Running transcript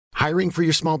Hiring for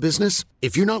your small business?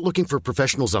 If you're not looking for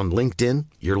professionals on LinkedIn,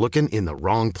 you're looking in the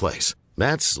wrong place.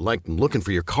 That's like looking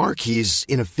for your car keys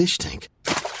in a fish tank.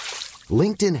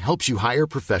 LinkedIn helps you hire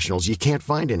professionals you can't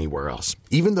find anywhere else,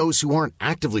 even those who aren't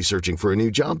actively searching for a new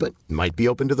job but might be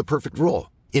open to the perfect role.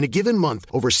 In a given month,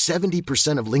 over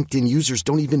 70% of LinkedIn users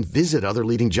don't even visit other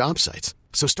leading job sites.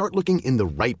 So start looking in the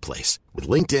right place. With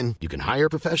LinkedIn, you can hire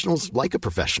professionals like a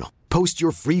professional. Post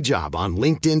your free job on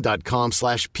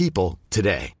linkedin.com/people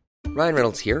today. Ryan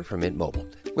Reynolds here from Mint Mobile.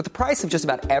 With the price of just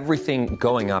about everything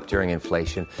going up during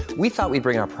inflation, we thought we'd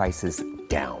bring our prices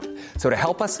down. So to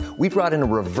help us, we brought in a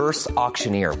reverse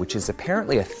auctioneer, which is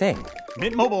apparently a thing.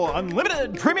 Mint Mobile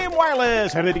Unlimited Premium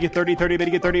Wireless. How to get 30, 30, bit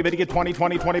to get 30, bit to get 20,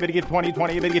 20, 20, bit to get 20,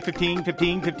 20, bit to get 15,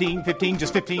 15, 15, 15,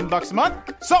 just $15 a month?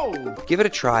 Sold! Give it a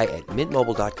try at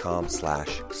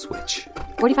mintmobile.com/switch.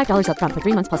 $45 up front for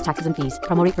 3 months plus taxes and fees.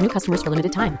 Promo rate for new customers for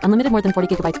limited time. Unlimited more than 40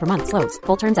 gigabytes per month. Slows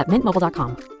full terms at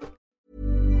mintmobile.com.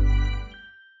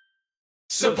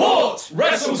 Support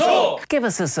Wrestle Talk. Give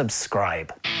us a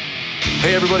subscribe.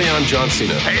 Hey everybody, I'm John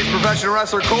Cena. Hey, it's professional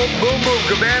wrestler Colt Boom Boom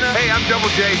Cabana. Hey, I'm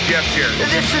Double J Jeff here.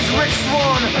 This is Rich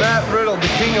Swann. Matt Riddle, the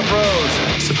King of Bros.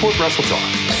 Support Wrestle Talk.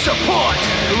 Support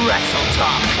Wrestle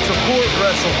Talk. Support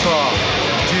Wrestle Talk.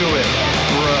 Do it,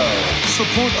 bro.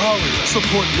 Support Ollie.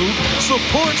 Support Luke.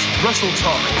 Support Wrestle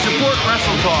Talk. Support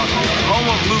Wrestle Talk. Home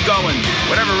of Luke Owen.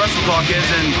 Whatever Wrestle Talk is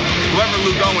and whoever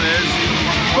Luke Owen is.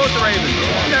 Support the Ravens.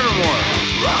 Nevermore.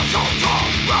 Wrestle Talk.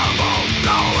 Rambo.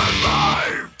 Now it's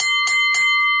live.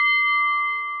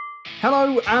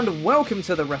 Hello and welcome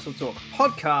to the Wrestle Talk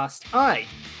podcast. I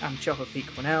am Chopper P.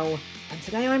 Cornell, and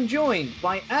today I'm joined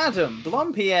by Adam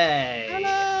Blompier.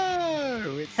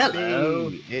 Hello,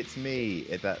 it's me.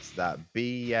 That's that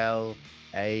BLAMPIED.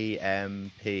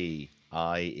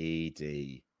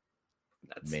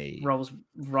 That's me. Rolls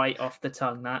right off the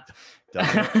tongue, that.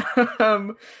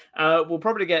 Doesn't We'll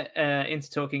probably get into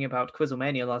talking about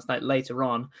Quizlemania last night later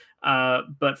on.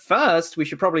 But first, we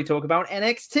should probably talk about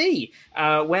NXT,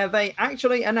 where they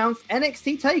actually announced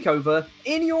NXT TakeOver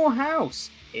in your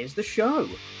house. Here's the show.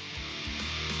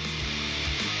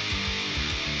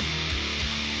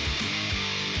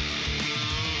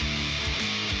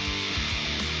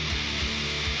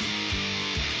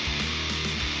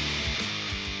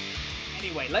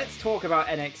 Anyway, let's talk about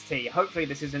NXT. Hopefully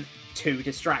this isn't too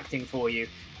distracting for you.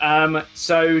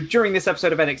 So during this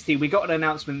episode of NXT, we got an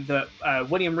announcement that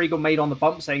William Regal made on the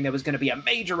bump saying there was going to be a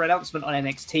major announcement on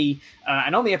NXT.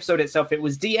 And on the episode itself, it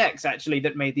was DX actually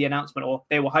that made the announcement, or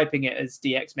they were hyping it as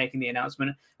DX making the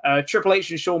announcement. Triple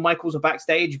H and Shawn Michaels are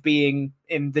backstage being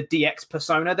in the DX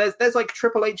persona. There's like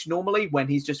Triple H normally when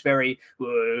he's just very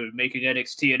making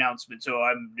NXT announcements, or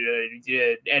I'm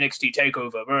NXT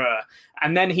TakeOver.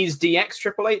 And then he's DX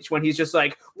Triple H when he's just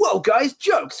like, whoa guys,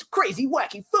 jokes, crazy,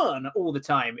 wacky fun all the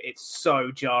time. It's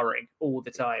so jarring all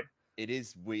the time. It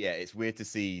is weird. Yeah, it's weird to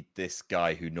see this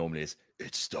guy who normally is.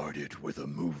 It started with a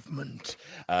movement.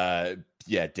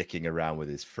 Dicking around with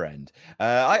his friend.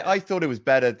 I thought it was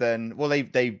better than. Well,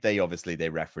 they obviously they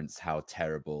referenced how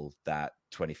terrible that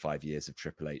 25 years of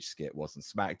Triple H skit was on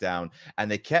SmackDown,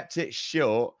 and they kept it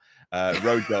short.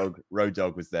 Road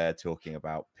Dogg was there talking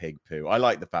about pig poo. I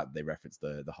like the fact that they referenced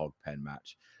the hog pen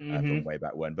match from way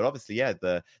back when. But obviously, yeah,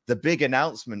 the big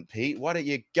announcement, Pete. Why don't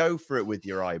you go for it with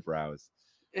your eyebrows?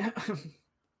 An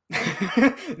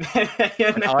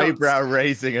eyebrow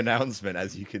raising announcement,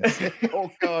 as you can see. Oh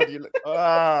God, you look.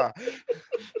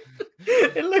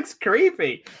 It looks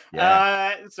creepy.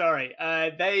 Yeah.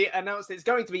 They announced it's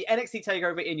going to be NXT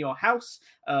TakeOver in your house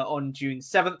on June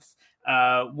 7th.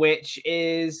 Which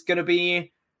is going to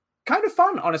be kind of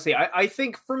fun, honestly. I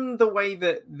think from the way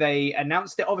that they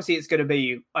announced it, obviously it's going to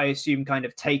be, I assume, kind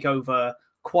of takeover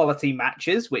quality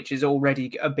matches, which is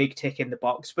already a big tick in the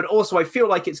box. But also I feel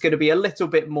like it's going to be a little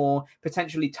bit more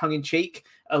potentially tongue-in-cheek,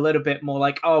 a little bit more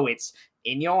like, oh, it's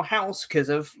in your house because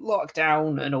of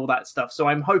lockdown and all that stuff. So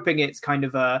I'm hoping it's kind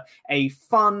of a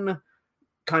fun,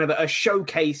 kind of a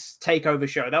showcase takeover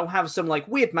show. They'll have some like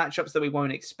weird matchups that we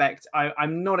won't expect.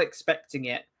 I'm not expecting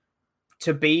it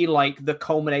to be like the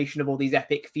culmination of all these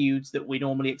epic feuds that we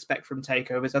normally expect from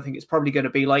takeovers. I think it's probably going to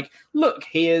be like, look,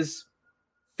 here's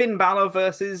Finn Balor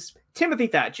versus Timothy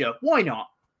Thatcher. Why not?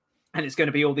 And it's going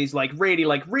to be all these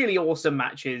really awesome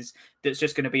matches. That's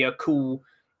just going to be a cool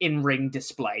in-ring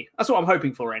display. That's what I'm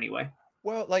hoping for anyway.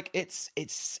 Well, like it's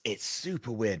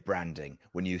super weird branding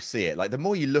when you see it. Like the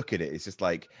more you look at it, it's just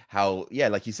like how, yeah,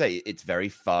 like you say, it's very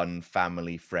fun,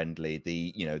 family friendly.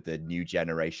 The new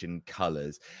generation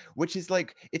colors, which is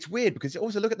like, it's weird because you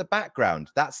also look at the background.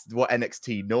 That's what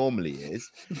NXT normally is,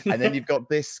 and then you've got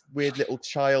this weird little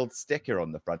child sticker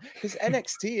on the front because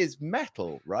NXT is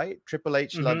metal, right? Triple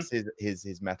H loves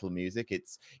his metal music.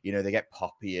 It's, they get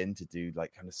Poppy in to do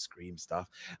like kind of scream stuff.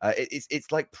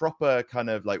 It's like proper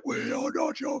kind of like, we are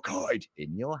not your kind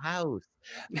in your house.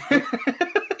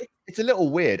 It's a little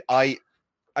weird. I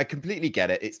completely get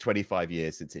it. It's 25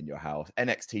 years since In Your House.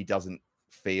 NXT doesn't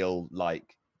feel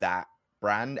like that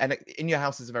brand, and In Your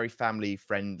House is a very family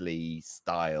friendly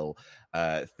style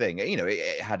thing.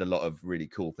 It had a lot of really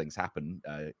cool things happen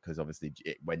because obviously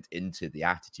it went into the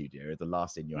Attitude Era. The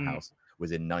last In Your House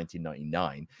was in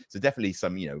 1999, so definitely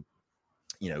some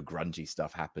grungy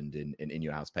stuff happened in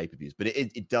Your House pay-per-views, but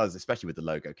it does, especially with the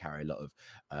logo, carry a lot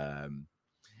of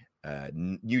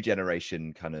new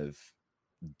generation kind of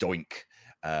doink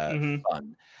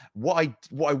fun. What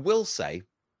I will say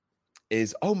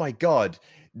is, oh my god,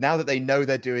 now that they know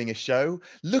they're doing a show,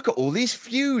 look at all these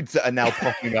feuds that are now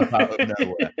popping up out of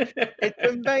nowhere. It's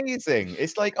amazing.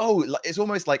 It's like, it's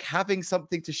almost like having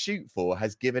something to shoot for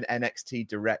has given NXT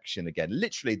direction again.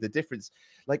 Literally, the difference,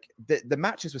 like the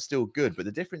matches were still good, but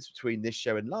the difference between this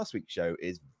show and last week's show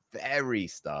is very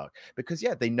stark because,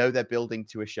 they know they're building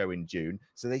to a show in June.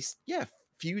 So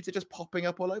feuds are just popping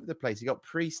up all over the place. You got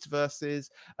Priest versus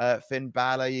Finn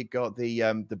Balor. You got the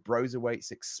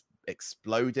Broserweights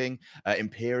exploding,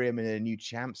 Imperium in a new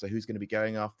champ, so who's going to be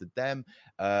going after them?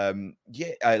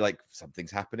 Like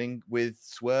something's happening with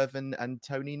Swerve and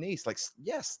Tony Nese. Like,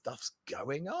 stuff's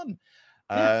going on.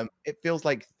 It feels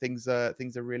like things are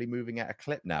really moving at a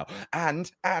clip now, and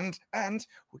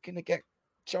we're gonna get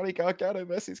Johnny Gargano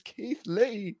versus Keith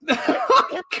Lee.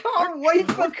 I can't wait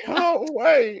for that. Can't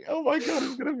wait. Oh my god,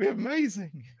 it's gonna be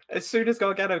amazing. As soon as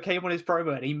Gargano came on his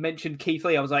promo and he mentioned Keith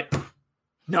Lee, I was like,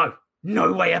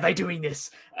 no way are they doing this.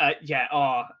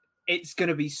 It's going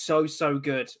to be so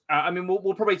good. I mean,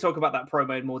 we'll probably talk about that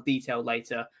promo in more detail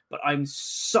later, but I'm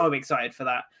so excited for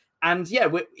that. And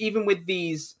even with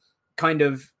these kind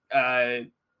of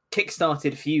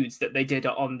kickstarted feuds that they did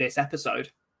on this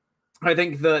episode, I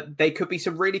think that they could be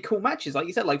some really cool matches. Like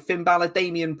you said, like Finn Balor,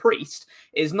 Damian Priest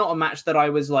is not a match that I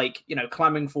was like,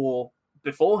 clamming for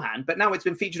beforehand, but now it's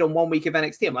been featured on 1 week of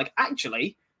NXT. I'm like,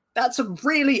 actually, that's a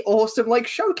really awesome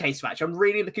showcase match. I'm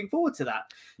really looking forward to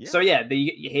that. Yeah. So here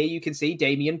you can see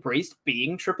Damian Priest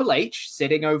being Triple H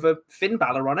sitting over Finn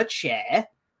Balor on a chair,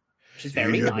 which is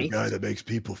very nice. The guy that makes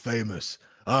people famous.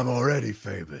 I'm already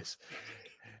famous.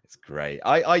 It's great.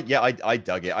 I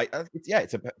dug it.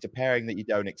 It's a pairing that you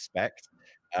don't expect.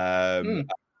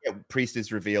 Priest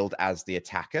is revealed as the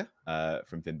attacker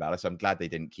from Finn Balor, so I'm glad they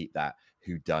didn't keep that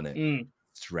whodunit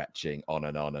stretching on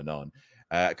and on and on.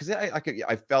 Because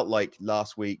I felt like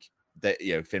last week that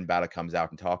Finn Balor comes out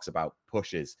and talks about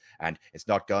pushes, and it's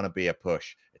not gonna be a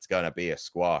push, it's gonna be a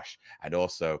squash, and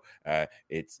also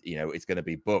it's going to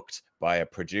be booked by a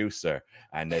producer,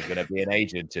 and there's going to be an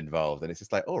agent involved, and it's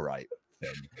just like, all right,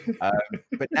 Finn.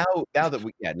 But now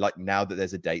that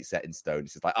there's a date set in stone,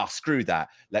 it's just like, screw that,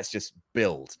 let's just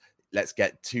build. Let's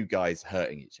get two guys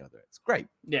hurting each other. It's great.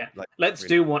 Yeah, let's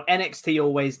do what NXT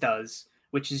always does,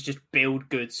 which is just build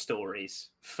good stories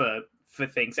for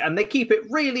things. And they keep it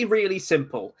really, really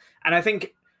simple. And I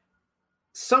think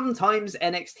sometimes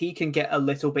NXT can get a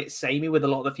little bit samey with a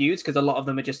lot of the feuds because a lot of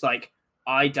them are just like,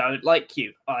 I don't like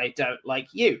you. I don't like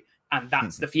you. And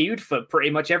that's the feud for pretty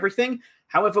much everything.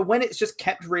 However, when it's just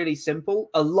kept really simple,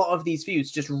 a lot of these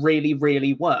feuds just really,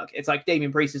 really work. It's like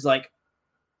Damian Priest is like,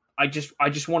 I just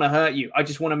want to hurt you. I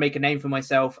just want to make a name for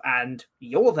myself, and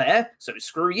you're there, so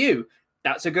screw you.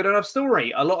 That's a good enough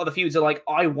story. A lot of the feuds are like,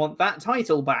 I want that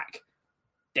title back.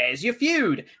 There's your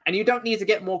feud. And you don't need to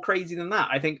get more crazy than that.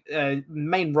 I think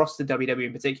main roster WWE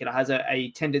in particular has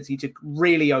a tendency to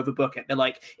really overbook it. They're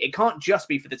like, it can't just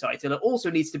be for the title. It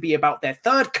also needs to be about their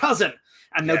third cousin.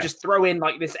 And they'll just throw in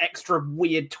like this extra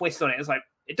weird twist on it. It's like,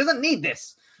 it doesn't need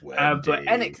this. But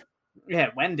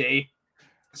Wendy.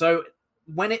 So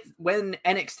when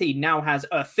NXT now has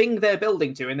a thing they're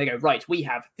building to, and they go, right, we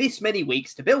have this many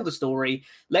weeks to build a story.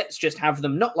 Let's just have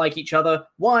them not like each other.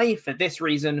 Why? For this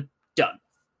reason. Done.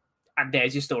 And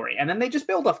there's your story. And then they just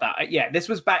build off that. This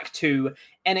was back to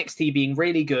NXT being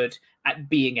really good at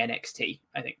being NXT,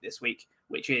 I think, this week,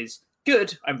 which is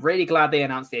good. I'm really glad they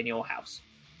announced it In Your House.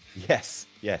 Yes,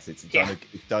 it's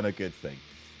done a good thing.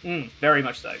 Very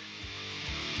much so.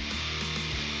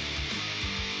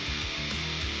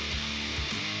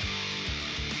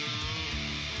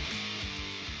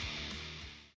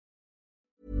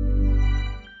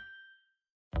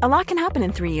 A lot can happen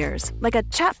in 3 years, like a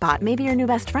chatbot may be your new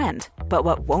best friend. But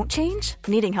what won't change?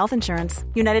 Needing health insurance.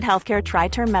 United Healthcare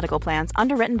Tri-Term Medical Plans,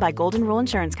 underwritten by Golden Rule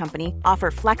Insurance Company, offer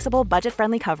flexible,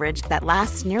 budget-friendly coverage that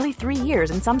lasts nearly 3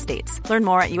 years in some states. Learn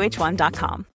more at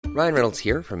uh1.com. Ryan Reynolds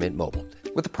here from Mint Mobile.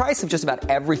 With the price of just about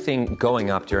everything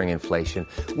going up during inflation,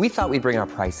 we thought we'd bring our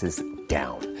prices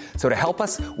down. So to help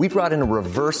us, we brought in a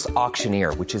reverse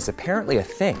auctioneer, which is apparently a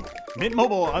thing. Mint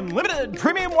Mobile Unlimited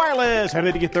Premium Wireless. How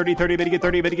to get 30, 30, bit to get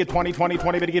 30, bit to get 20, 20,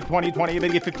 20, bit to get 20, 20, bit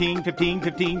to get 15, 15,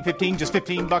 15, 15, just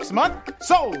 $15 a month?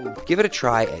 Sold! Give it a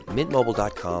try at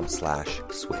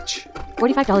mintmobile.com/switch.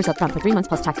 $45 up front for 3 months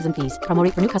plus taxes and fees. Promo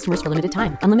rate for new customers for limited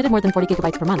time. Unlimited more than 40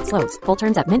 gigabytes per month. Slows full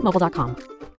terms at mintmobile.com.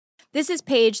 This is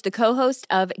Paige, the co-host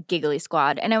of Giggly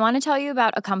Squad, and I want to tell you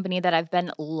about a company that I've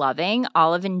been loving,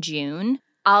 Olive & June.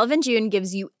 Olive & June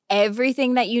gives you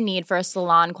everything that you need for a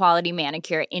salon-quality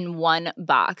manicure in one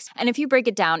box. And if you break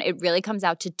it down, it really comes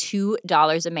out to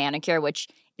 $2 a manicure, which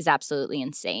is absolutely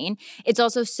insane. It's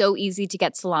also so easy to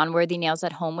get salon-worthy nails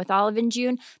at home with Olive &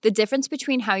 June. The difference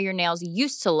between how your nails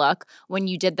used to look when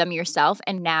you did them yourself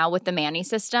and now with the Mani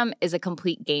system is a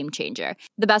complete game changer.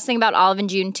 The best thing about Olive &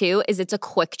 June, too, is it's a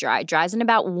quick dry. Dries in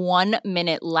about 1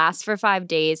 minute, lasts for 5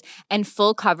 days, and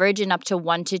full coverage in up to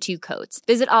 1 to 2 coats.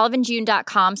 Visit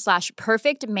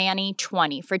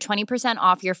oliveandjune.com/perfectmani20 for 20%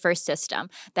 off your first system.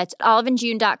 That's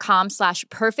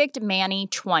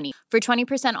oliveandjune.com/perfectmani20 for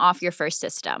 20% off your first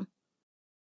system.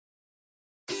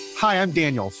 Hi, I'm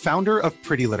Daniel, founder of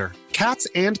Pretty Litter. Cats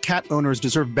and cat owners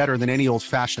deserve better than any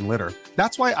old-fashioned litter.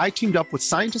 That's why I teamed up with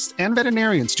scientists and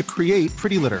veterinarians to create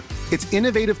Pretty Litter. Its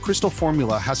innovative crystal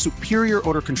formula has superior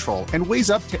odor control and weighs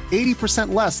up to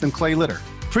 80% less than clay litter.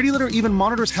 Pretty Litter even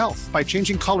monitors health by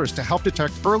changing colors to help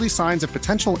detect early signs of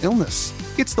potential illness.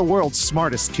 It's the world's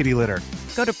smartest kitty litter.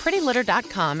 Go to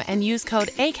prettylitter.com and use code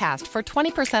ACAST for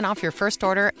 20% off your first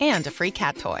order and a free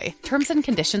cat toy. Terms and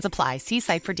conditions apply. See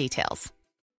site for details.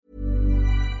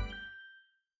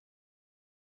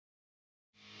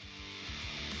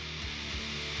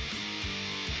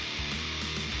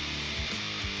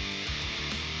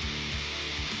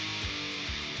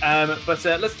 But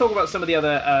let's talk about some of the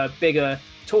other bigger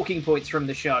talking points from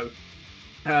the show.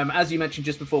 As you mentioned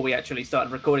just before we actually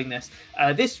started recording this,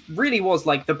 this really was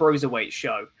like the Broserweight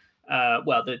show.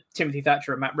 Well, the Timothy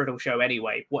Thatcher and Matt Riddle show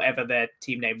anyway, whatever their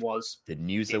team name was. The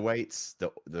Newserweights,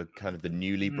 the kind of the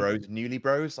Newly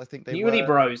Bros, I think they Newly were.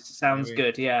 Bros sounds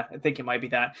good, yeah. I think it might be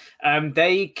that.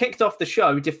 They kicked off the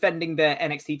show defending their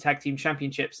NXT Tag Team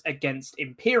Championships against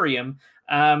Imperium.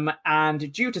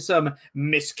 And due to some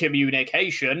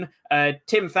miscommunication,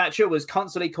 Tim Thatcher was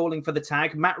constantly calling for the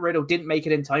tag. Matt Riddle didn't make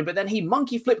it in time, but then he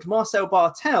monkey flipped Marcel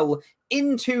Bartel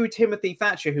into Timothy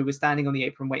Thatcher, who was standing on the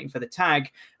apron waiting for the tag.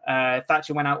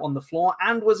 Thatcher went out on the floor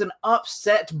and was an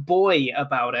upset boy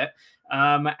about it.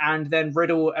 And then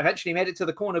Riddle eventually made it to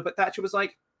the corner, but Thatcher was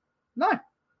like, no,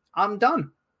 I'm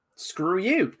done. Screw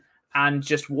you. And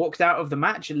just walked out of the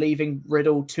match, leaving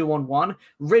Riddle 2-on-1.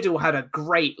 Riddle had a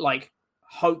great,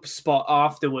 hope spot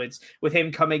afterwards with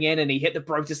him coming in and he hit the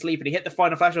Bro to Sleep and he hit the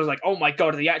Final Flash. I was like, oh my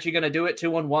God, are they actually going to do it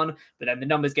 2-on-1? But then the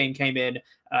numbers game came in.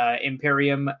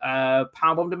 Imperium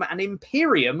powerbombed him, and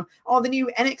Imperium are the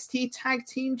new NXT Tag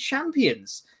Team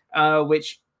Champions,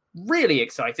 which really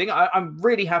exciting. I'm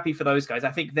really happy for those guys.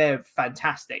 I think they're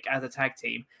fantastic as a tag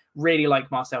team. Really like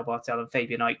Marcel Bartel and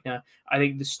Fabian Eichner. I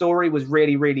think the story was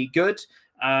really, really good.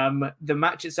 The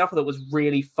match itself I thought was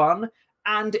really fun.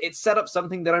 And it set up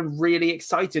something that I'm really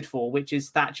excited for, which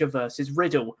is Thatcher versus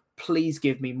Riddle. Please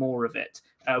give me more of it,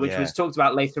 which was talked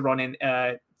about later on in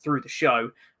through the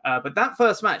show. But that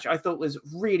first match I thought was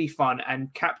really fun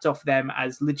and capped off them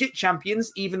as legit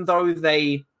champions, even though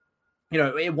they,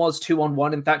 it was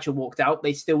 2-on-1 and Thatcher walked out.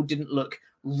 They still didn't look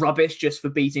rubbish just for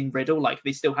beating Riddle.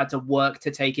 They still had to work to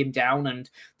take him down, and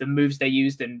the moves they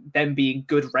used and them being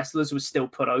good wrestlers was still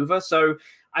put over. So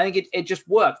I think it just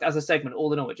worked as a segment.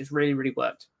 All in all, it just really, really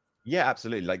worked. Yeah,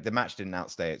 absolutely. The match didn't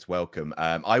outstay its welcome.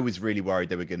 I was really worried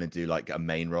they were going to do a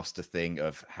main roster thing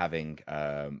of having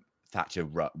Thatcher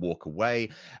walk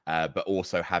away, but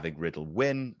also having Riddle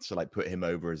win. So put him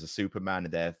over as a Superman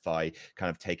and thereby kind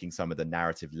of taking some of the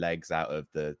narrative legs out of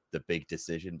the big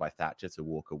decision by Thatcher to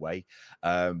walk away.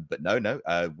 But no,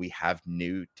 we have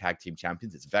new tag team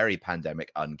champions. It's very pandemic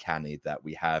uncanny that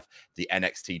we have the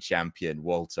NXT champion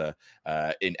Walter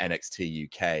in NXT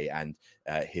UK and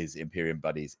his Imperium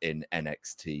buddies in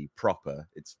NXT proper.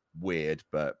 It's weird,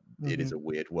 but it is a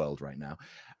weird world right now.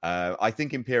 I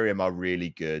think Imperium are really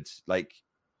good.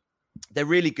 They're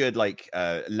really good,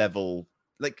 level,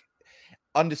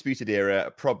 Undisputed Era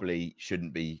probably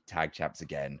shouldn't be tag champs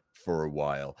again for a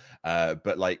while.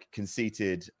 But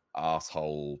conceited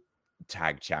asshole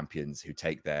tag champions who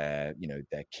take their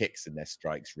kicks and their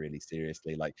strikes really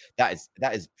seriously. Like that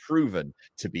is proven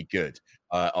to be good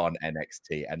on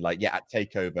NXT. And like, yeah, at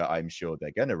TakeOver, I'm sure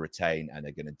they're going to retain and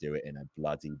they're going to do it in a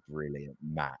bloody brilliant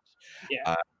match.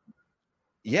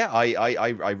 Yeah.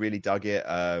 I really dug it.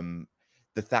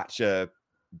 The Thatcher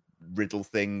Riddle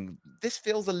thing, this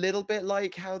feels a little bit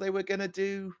like how they were going to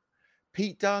do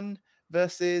Pete Dunne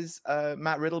versus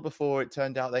Matt Riddle before it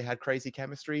turned out they had crazy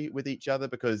chemistry with each other,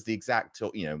 because the exact,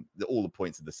 all the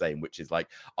points are the same, which is like,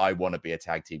 I want to be a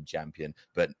tag team champion,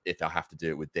 but if I have to do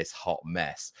it with this hot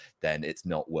mess, then it's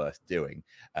not worth doing,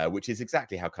 which is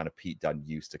exactly how kind of Pete Dunne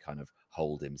used to kind of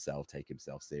hold himself, take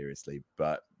himself seriously.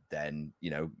 But then,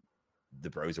 the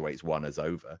Broserweights one is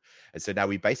over. And so now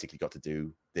we basically got to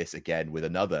do this again with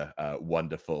another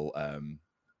wonderful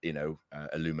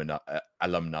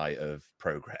alumni of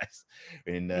Progress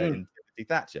in Timothy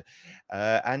Thatcher.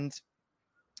 And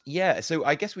yeah, so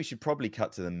I guess we should probably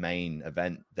cut to the main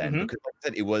event then, because like I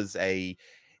said, it was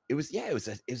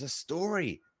a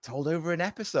story told over an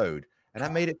episode. And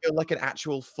that made it feel like an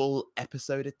actual full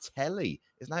episode of telly.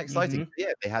 Isn't that exciting?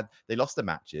 Yeah, they lost the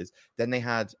matches. Then they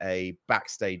had a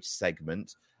backstage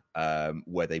segment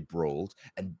where they brawled.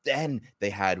 And then they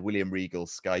had William Regal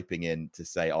Skyping in to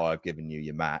say, oh, I've given you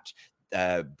your match.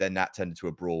 Then that turned into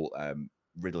a brawl.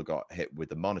 Riddle got hit with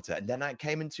the monitor. And then that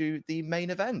came into the main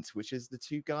event, which is the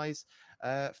two guys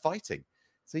fighting.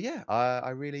 So yeah,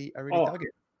 I really dug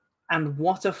it. And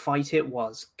what a fight it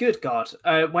was. Good God.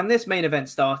 When this main event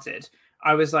started,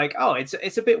 I was like, oh,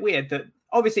 it's a bit weird that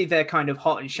obviously they're kind of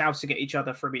hot and shouting at each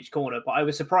other from each corner, but I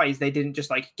was surprised they didn't just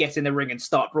like get in the ring and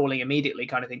start brawling immediately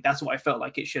kind of thing. That's what I felt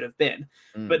like it should have been.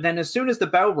 But then as soon as the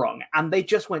bell rung and they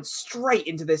just went straight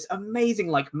into this amazing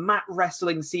like mat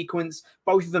wrestling sequence,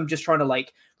 both of them just trying to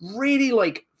like really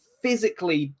like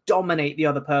physically dominate the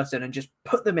other person and just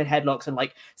put them in headlocks and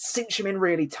like cinch them in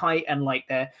really tight, and like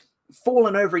they're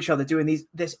falling over each other doing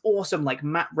this awesome like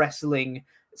mat wrestling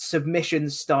submission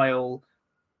style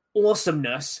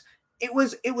awesomeness. It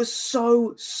was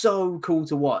so cool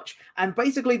to watch. And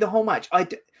basically the whole match,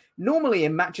 normally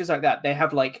in matches like that, they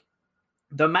have like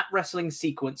the mat wrestling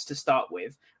sequence to start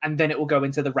with, and then it will go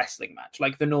into the wrestling match,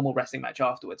 like the normal wrestling match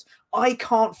afterwards. I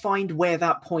can't find where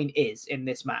that point is in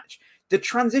this match. The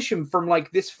transition from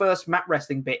like this first mat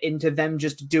wrestling bit into them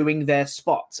just doing their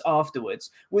spots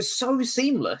afterwards was so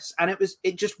seamless, and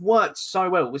it just worked so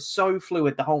well. It was so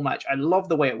fluid the whole match. I love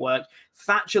the way it worked.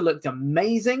 Thatcher looked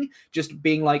amazing, just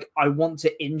being like, I want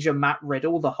to injure Matt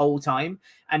Riddle the whole time,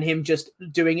 and him just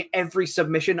doing every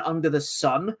submission under the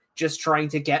sun, just trying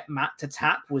to get Matt to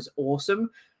tap was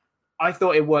awesome. I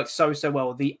thought it worked so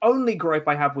well. The only gripe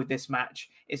I have with this match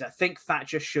is I think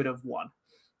Thatcher should have won.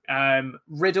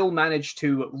 Riddle managed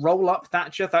to roll up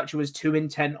Thatcher. Thatcher was too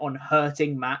intent on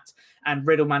hurting Matt, and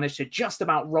Riddle managed to just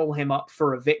about roll him up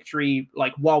for a victory,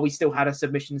 like while we still had a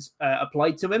submission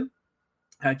applied to him.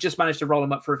 Just managed to roll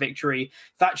him up for a victory.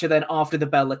 Thatcher then, after the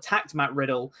bell, attacked Matt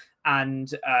Riddle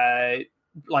and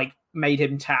like made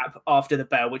him tap after the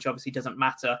bell, which obviously doesn't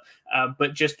matter.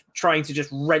 But just trying to just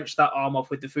wrench that arm off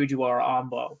with the Fujiwara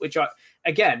armbar, which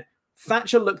again,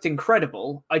 Thatcher looked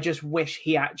incredible. I just wish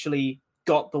he actually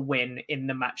got the win in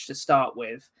the match to start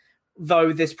with,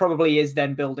 though this probably is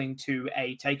then building to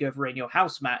a takeover in your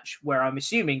house match where I'm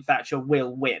assuming Thatcher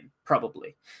will win,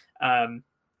 probably,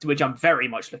 which I'm very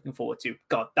much looking forward to.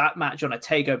 God, that match on a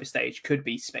takeover stage could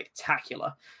be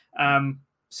spectacular.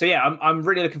 So yeah, I'm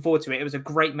really looking forward to it. It was a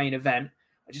great main event.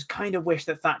 I just kind of wish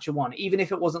that Thatcher won, even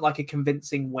if it wasn't like a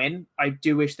convincing win. I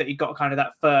do wish that he got kind of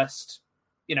that first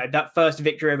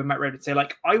victory over Matt Riddle to say,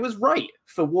 like, I was right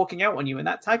for walking out on you in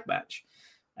that tag match.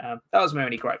 That was my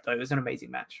only gripe, though. It was an amazing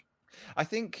match. I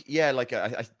think, yeah, like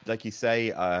like you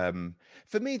say,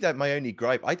 for me, that my only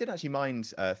gripe, I didn't actually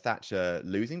mind Thatcher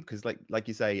losing, because like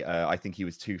you say, I think he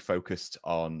was too focused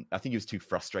on, I think he was too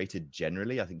frustrated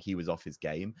generally. I think he was off his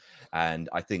game, and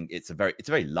I think it's a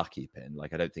very lucky pin.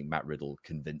 Like, I don't think Matt Riddle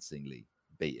convincingly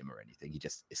beat him or anything. He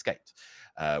just escaped,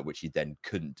 which he then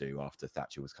couldn't do after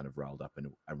Thatcher was kind of riled up and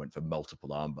went for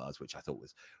multiple arm bars, which I thought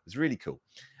was really cool.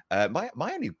 My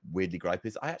only weirdly gripe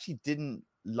is I actually didn't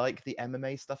like the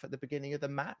MMA stuff at the beginning of the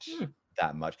match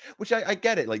that much, which I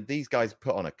get it. Like, these guys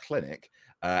put on a clinic,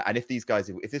 and if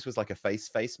this was like a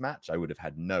face match, I would have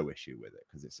had no issue with it,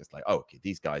 because it's just like, oh, okay,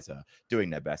 these guys are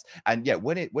doing their best. And yeah,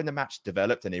 when the match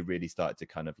developed and they really started to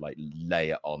kind of like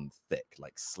lay it on thick,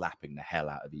 like slapping the hell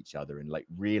out of each other and like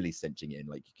really cinching it in,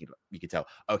 like you could tell,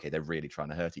 okay, they're really trying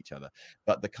to hurt each other.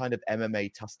 But the kind of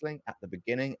MMA tussling at the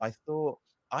beginning, I thought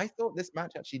this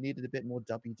match actually needed a bit more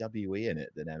WWE in it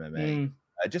than MMA.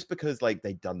 Just because like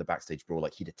they'd done the backstage brawl,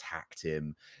 like he'd attacked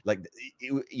him, like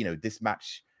this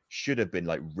match should have been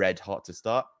like red hot to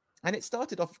start. And it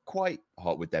started off quite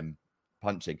hot with them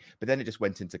punching, but then it just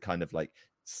went into kind of like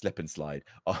slip and slide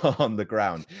on the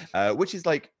ground, which is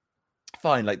like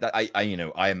fine. Like that,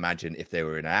 I imagine if they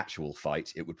were in an actual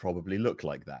fight, it would probably look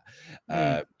like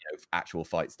that. Actual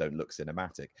fights don't look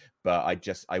cinematic, but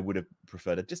I would have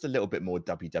preferred just a little bit more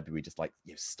WWE, just like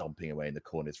stomping away in the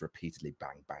corners repeatedly,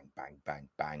 bang, bang, bang, bang,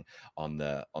 bang on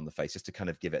the face, just to kind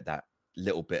of give it that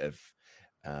little bit of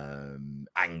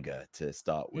anger to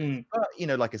start with.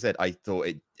 But like I said, I thought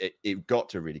it got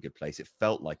to a really good place. It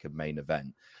felt like a main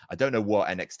event. I don't know what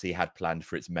NXT had planned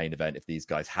for its main event if these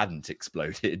guys hadn't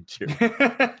exploded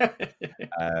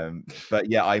but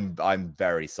yeah, I'm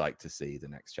very psyched to see the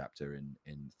next chapter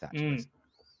in Thatcher.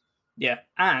 Yeah,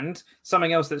 and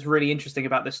something else that's really interesting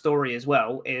about this story as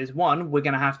well is, one, we're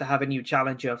going to have a new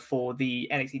challenger for the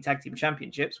NXT Tag Team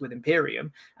Championships with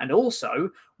Imperium, and also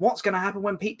what's going to happen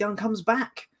when Pete Dunne comes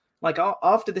back. Like,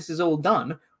 after this is all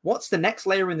done, what's the next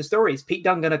layer in the story? Is Pete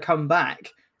Dunne going to come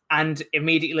back and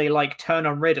immediately like turn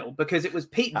on Riddle? Because it was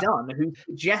Pete Dunne who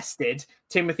suggested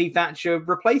Timothy Thatcher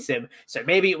replace him. So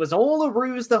maybe it was all a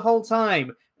ruse the whole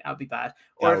time. That would be bad.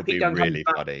 Or that would be really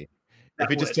funny. If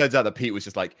it just turns out that Pete was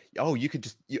just like, oh,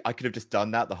 I could have just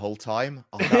done that the whole time.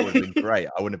 Oh, that would have been great.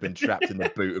 I wouldn't have been trapped in the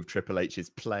boot of Triple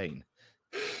H's plane.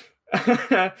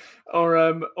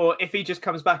 or if he just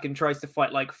comes back and tries to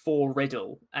fight like for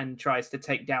Riddle and tries to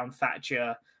take down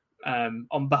Thatcher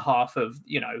on behalf of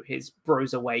his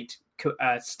Broserweight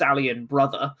stallion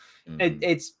brother,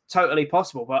 it's totally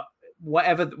possible. But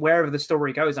wherever the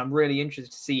story goes, I'm really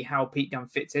interested to see how Pete Dunne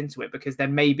fits into it, because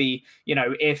then maybe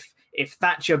if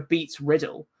Thatcher beats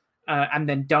Riddle and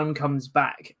then Dunne comes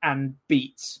back and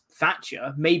beats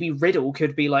Thatcher, maybe Riddle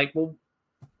could be like, well,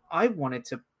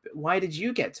 why did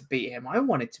you get to beat him? I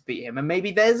wanted to beat him. And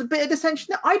maybe there's a bit of dissension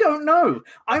there. I don't know.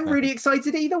 I'm really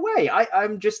excited either way.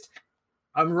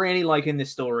 I'm really liking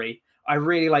this story. I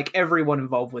really like everyone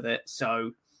involved with it.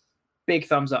 So big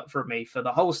thumbs up from me for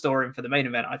the whole story and for the main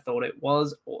event. I thought it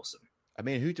was awesome. I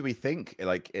mean, who do we think?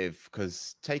 Like,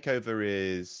 because TakeOver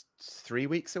is 3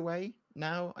 weeks away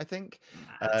now, I think.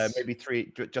 Maybe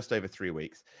just over 3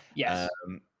 weeks. Yes.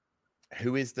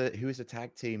 Who is the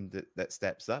tag team that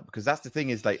steps up? Because that's the thing,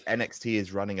 is like NXT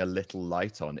is running a little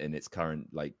light on in its current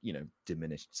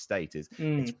diminished state. It's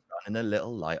running a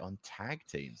little light on tag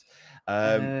teams.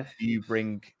 Do you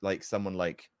bring like someone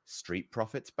like Street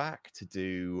Profits back to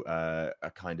do a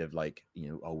kind of like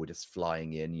we're just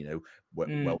flying in,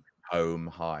 welcome home,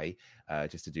 hi,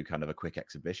 just to do kind of a quick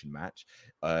exhibition match?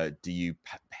 Do you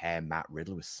pair Matt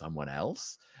Riddle with someone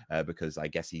else because I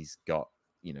guess he's got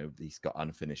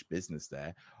unfinished business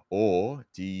there? Or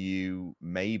do you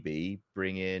maybe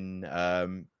bring in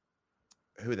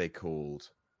who are they called?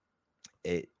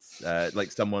 It's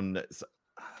like someone that's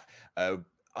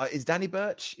is Danny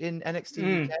Burch in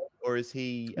NXT UK, or is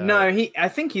he? No, I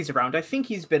think he's around. I think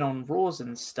he's been on Raws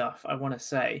and stuff. I want to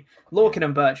say Lorcan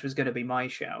and Burch was going to be my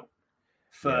shout.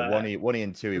 One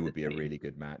and Tui would be a really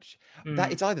good match.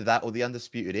 That it's either that or the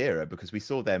Undisputed Era, because we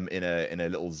saw them in a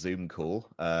little Zoom call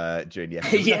during the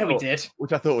episode. We did,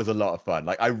 which I thought was a lot of fun.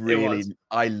 Like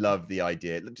I love the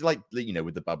idea, like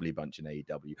with the Bubbly Bunch in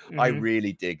AEW. I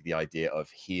really dig the idea of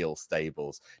heel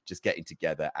stables just getting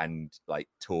together and like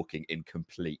talking in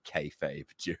complete kayfabe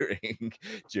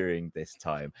during this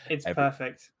time. It's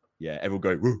perfect. Yeah,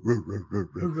 everyone going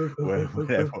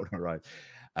when everyone arrives.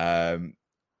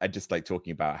 And just like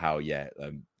talking about how,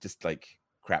 just like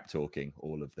crap talking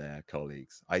all of their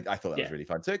colleagues. I thought that was really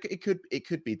fun. So it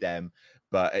could be them,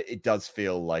 but it does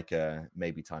feel like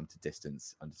maybe time to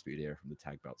distance Undisputed Era from the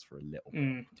tag belts for a little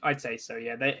bit. I'd say so,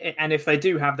 yeah. And if they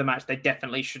do have the match, they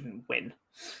definitely shouldn't win.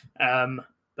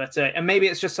 But and maybe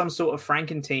it's just some sort of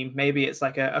Franken team. Maybe it's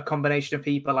like a combination of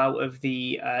people out of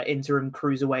the interim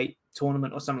cruiserweight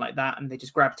tournament or something like that, and they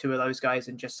just grab two of those guys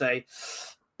and just say,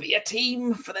 be a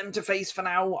team for them to face for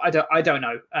now. I don't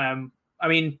know. I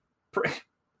mean,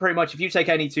 pretty much if you take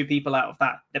any two people out of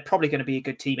that, they're probably going to be a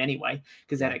good team anyway,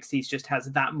 because NXT just has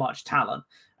that much talent.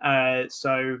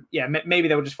 So yeah, maybe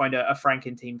they'll just find a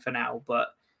Franken team for now. But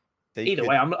either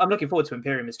way, I'm looking forward to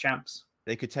Imperium as champs.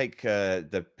 They could take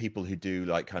the people who do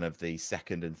like kind of the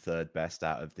second and third best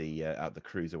out of the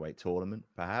cruiserweight tournament,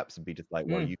 perhaps, and be just like,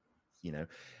 well, you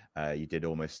did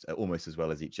almost as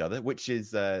well as each other, which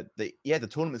is the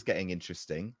tournament's getting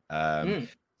interesting.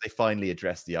 They finally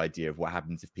addressed the idea of what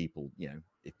happens if people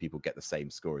get the same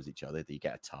score as each other. Do you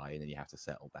get a tie, and then you have to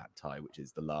settle that tie, which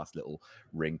is the last little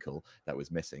wrinkle that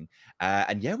was missing.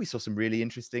 We saw some really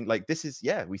interesting,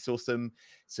 we saw some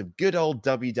good old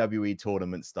WWE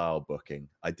tournament style booking.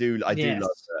 I do love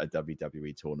a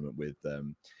WWE tournament with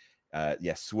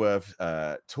Swerve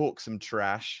talks some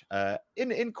trash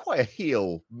in quite a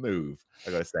heel move,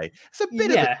 I gotta say. It's a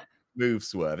bit of a move,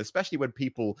 Swerve, especially when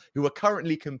people who are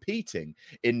currently competing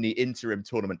in the interim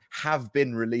tournament have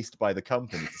been released by the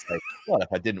company to say, well, if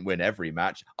I didn't win every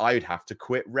match, I would have to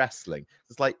quit wrestling.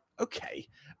 It's like, okay,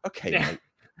 mate.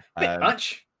 Bit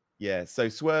much. Yeah, so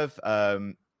Swerve,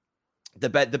 the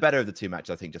better of the two matches,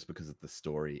 I think, just because of the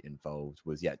story involved,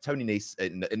 was Tony Nese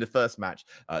in the first match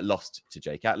lost to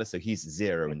Jake Atlas, so he's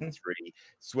 0-3.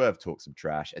 Swerve talked some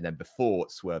trash, and then before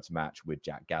Swerve's match with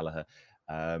Jack Gallagher,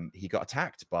 he got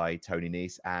attacked by Tony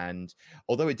Nese, and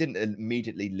although it didn't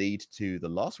immediately lead to the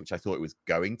loss, which I thought it was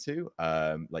going to,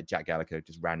 like Jack Gallagher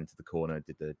just ran into the corner,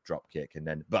 did the drop kick,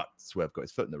 but Swerve got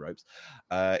his foot in the ropes.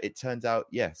 It turns out,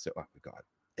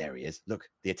 there he is. Look,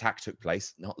 the attack took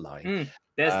place, not lying.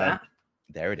 There's that.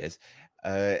 There it is.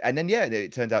 And then,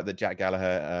 it turned out that Jack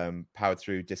Gallagher powered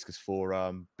through discus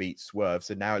forearm, beat Swerve.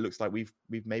 So now it looks like we've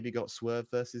maybe got Swerve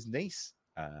versus Nese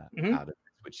out of it,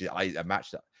 which is a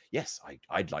match that,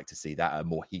 I'd like to see that, a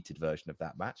more heated version of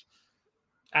that match.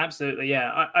 Absolutely,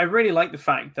 yeah. I really like the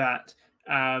fact that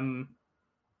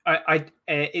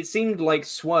it seemed like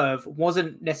Swerve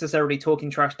wasn't necessarily talking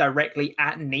trash directly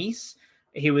at Nese.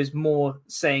 He was more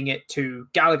saying it to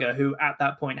Gallagher, who at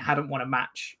that point hadn't won a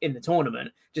match in the tournament,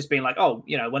 just being like, oh,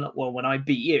 when I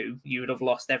beat you, you would have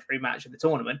lost every match in the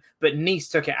tournament. But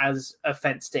Nese took it as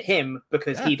offense to him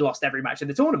because he'd lost every match in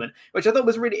the tournament, which I thought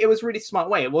was really smart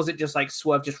way. It wasn't just like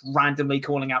Swerve just randomly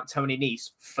calling out Tony Nese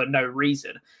for no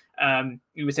reason.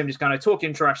 It was him just kind of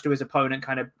talking trash to his opponent,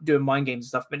 kind of doing mind games and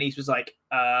stuff. But Nese was like,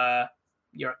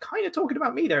 you're kind of talking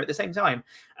about me there at the same time.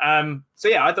 I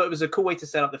thought it was a cool way to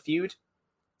set up the feud.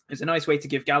 It's a nice way to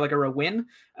give Gallagher a win.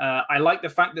 I like the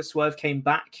fact that Swerve came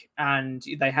back and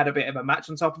they had a bit of a match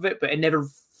on top of it, but it never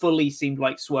fully seemed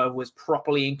like Swerve was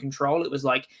properly in control. It was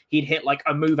like he'd hit like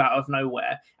a move out of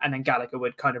nowhere, and then Gallagher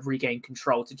would kind of regain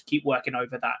control to keep working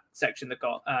over that section that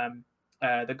got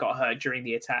hurt during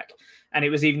the attack. And it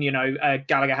was even,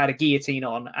 Gallagher had a guillotine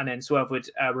on, and then Swerve would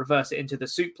reverse it into the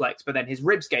suplex, but then his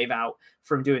ribs gave out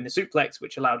from doing the suplex,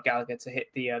 which allowed Gallagher to hit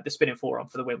the spinning forearm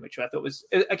for the win, which I thought was,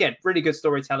 again, really good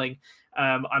storytelling.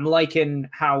 I'm liking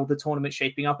how the tournament's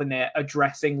shaping up, and they're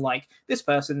addressing, like, this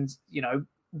person's,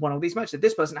 won all these matches.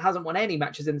 This person hasn't won any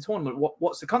matches in the tournament.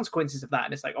 What's the consequences of that?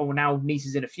 And it's like, oh, now Nese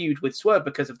is in a feud with Swerve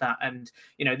because of that. And,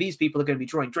 these people are going to be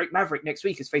drawing. Drake Maverick next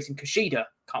week is facing Kushida.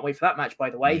 Can't wait for that match, by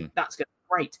the way. That's going to be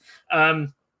great.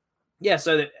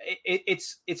 So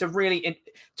it's a really...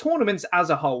 tournaments as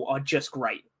a whole are just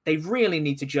great. They really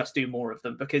need to just do more of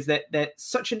them because they're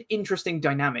such an interesting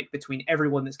dynamic between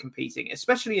everyone that's competing,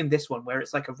 especially in this one where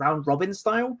it's like a round robin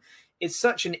style. It's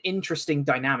such an interesting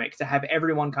dynamic to have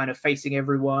everyone kind of facing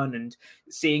everyone and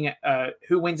seeing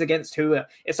who wins against who.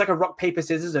 It's like a rock, paper,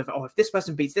 scissors of, if this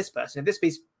person beats this person, if this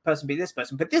person beats this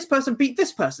person, but this person beat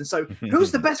this person. So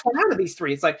who's the best one out of these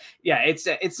three? It's like,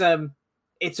 it's a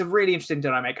really interesting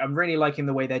dynamic. I'm really liking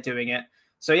the way they're doing it.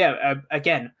 So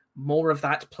again, more of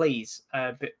that, please.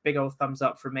 Big old thumbs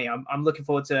up from me. I'm looking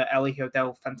forward to El Hijo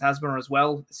del Fantasma as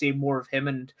well, seeing more of him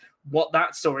and what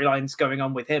that storyline's going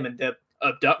on with him and the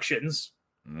abductions,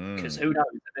 because who knows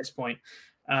at this point.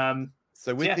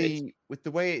 So with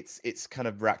the way it's kind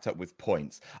of racked up with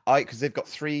points, because they got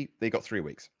 3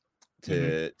 weeks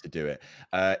to do it.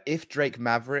 If Drake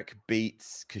Maverick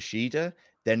beats Kushida,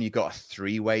 then you got a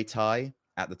 3-way tie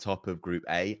at the top of Group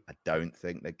A. I don't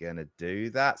think they're going to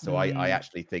do that. So I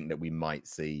actually think that we might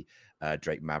see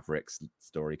Drake Maverick's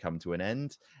story come to an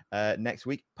end next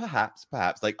week. Perhaps.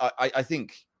 Like I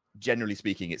think, generally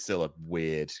speaking, it's still a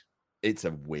weird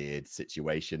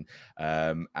situation.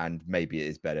 And maybe it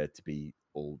is better to be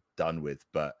all done with.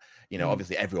 But,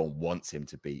 obviously everyone wants him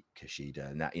to beat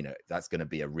Kushida. And that, that's going to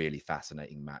be a really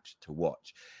fascinating match to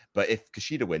watch. But if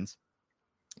Kushida wins,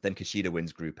 then Kushida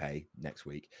wins Group A next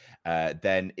week.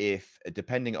 Then if,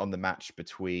 depending on the match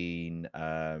between,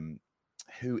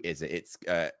 who is it? It's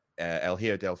El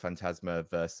Hijo del Fantasma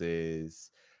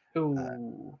versus... I don't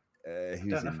know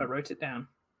if I wrote it down.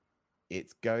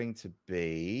 It's going to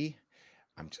be...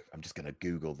 I'm just going to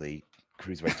Google the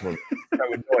Cruiserweight tournament. It's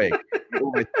so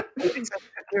annoying. It's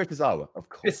Tozawa, of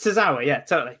course. It's Tozawa, yeah,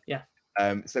 totally, yeah.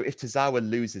 So if Tozawa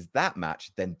loses that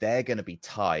match, then they're going to be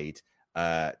tied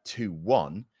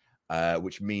 2-1,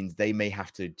 which means they may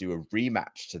have to do a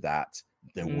rematch to that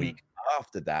the week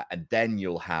after that, and then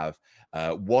you'll have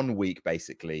 1 week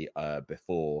basically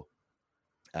before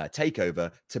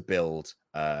Takeover to build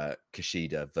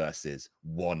Kushida versus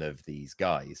one of these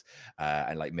guys,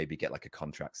 and like maybe get like a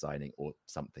contract signing or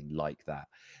something like that.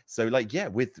 So like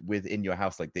with In Your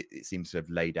House, it seems to have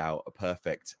laid out a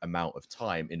perfect amount of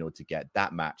time in order to get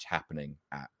that match happening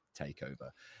at takeover.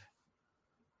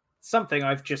 Something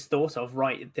I've just thought of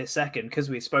right this second, because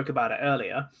we spoke about it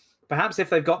earlier. Perhaps if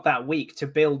they've got that week to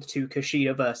build to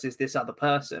Kushida versus this other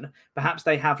person, perhaps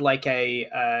they have like a,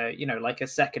 like a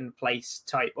second place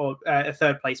type or a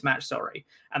third place match,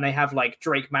 and they have like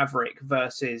Drake Maverick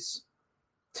versus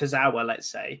Tozawa, let's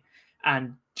say,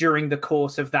 and during the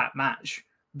course of that match,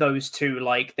 those two,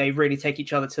 like, they really take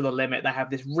each other to the limit. They have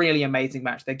this really amazing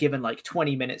match. They're given like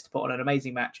 20 minutes to put on an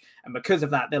amazing match, and because of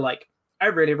that, they're like, I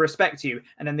really respect you,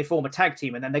 and then they form a tag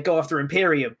team, and then they go after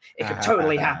Imperium. It could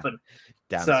totally happen.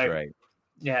 Damn so, straight.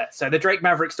 Yeah, so the Drake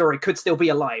Maverick story could still be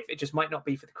alive. It just might not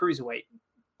be for the Cruiserweight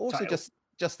Also, title.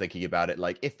 just thinking about it,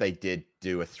 like, if they did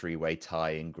do a 3-way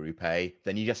tie in Group A,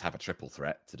 then you just have a triple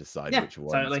threat to decide which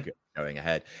one's going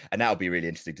ahead. And that would be really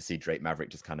interesting to see Drake Maverick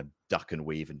just kind of duck and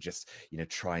weave and just,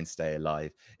 try and stay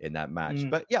alive in that match.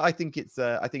 But yeah, I think it's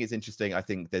interesting. I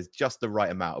think there's just the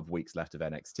right amount of weeks left of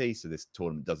NXT, so this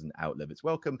tournament doesn't outlive its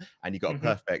welcome, and you got a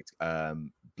perfect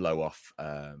blow off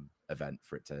event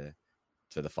for it to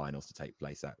the finals to take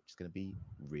place at, which is going to be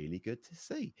really good to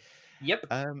see. Yep.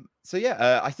 So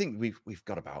yeah, I think we've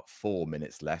got about 4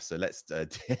 minutes left. So let's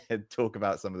talk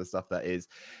about some of the stuff that is,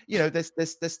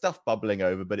 there's stuff bubbling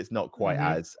over, but it's not quite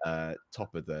as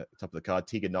top of the card.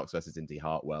 Tegan Nox versus Indy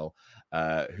Hartwell,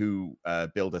 who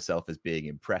billed herself as being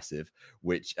impressive.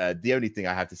 Which the only thing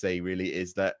I have to say really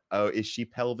is that is she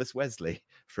Pelvis Wesley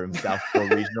from Southpaw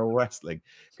Regional Wrestling?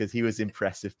 Because he was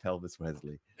impressive, Pelvis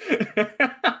Wesley.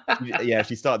 Yeah,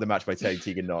 she started the match by telling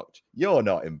Tegan Nox, "You're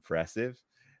not impressive."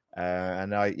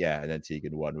 And then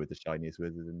Tegan won with the shiniest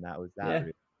wizard, and that was that. Yeah.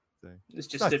 Really. So, it's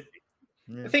just a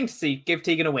thing to see. Give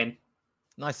Tegan a win.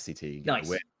 Nice to see Tegan get a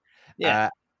win. Yeah.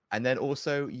 And then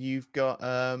also you've got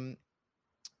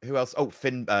who else? Oh,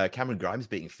 Cameron Grimes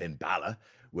beating Finn Balor,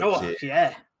 which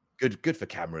is good for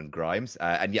Cameron Grimes.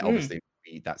 And yeah, obviously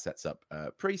that sets up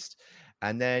Priest.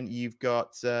 And then you've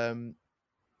got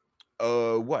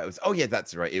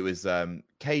that's right. It was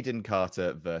Kaden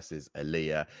Carter versus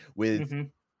Aaliyah with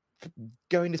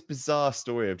going this bizarre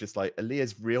story of just like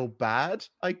Aaliyah's real bad,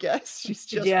 I guess. She's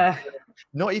just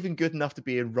not even good enough to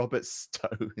be in Robert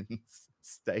Stone's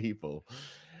stable.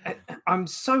 I'm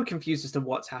so confused as to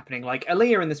what's happening. Like,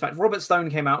 Aaliyah in this match, Robert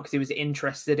Stone came out because he was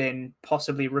interested in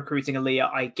possibly recruiting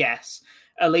Aaliyah, I guess.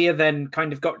 Aaliyah then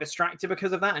kind of got distracted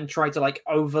because of that and tried to like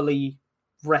overly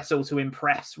wrestle to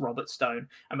impress Robert Stone,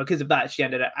 and because of that she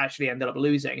ended up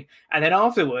losing. And then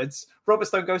afterwards Robert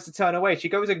Stone goes to turn away, she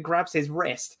goes and grabs his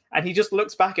wrist, and he just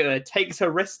looks back at her, takes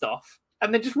her wrist off,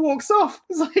 and then just walks off.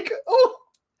 It's like,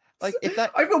 like, if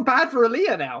that, I feel bad for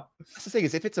Aaliyah now. That's the thing,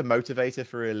 is if it's a motivator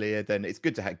for Aaliyah, then it's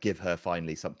good to give her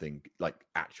finally something like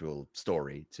actual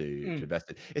story to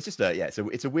invest in. It's just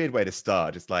it's a weird way to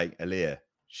start. It's like, Aaliyah,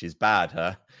 she's bad,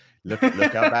 huh? Look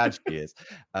how bad she is.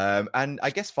 And I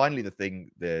guess finally the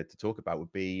thing to talk about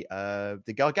would be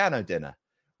the Gargano dinner,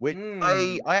 which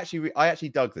I actually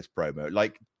dug this promo.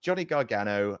 Like, Johnny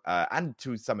Gargano and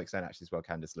to some extent actually as well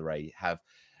Candice LeRae have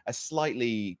a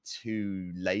slightly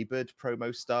too labored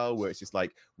promo style, where it's just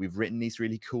like, we've written these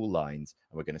really cool lines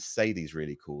and we're going to say these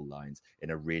really cool lines in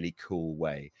a really cool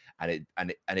way, and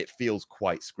it feels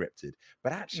quite scripted.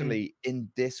 But actually in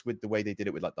this, with the way they did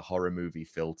it with like the horror movie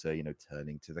filter,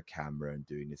 turning to the camera and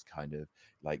doing this kind of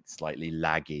like slightly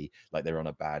laggy, like they're on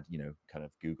a bad kind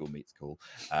of Google Meets call,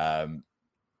 I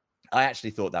actually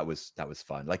thought that was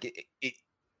fun. Like it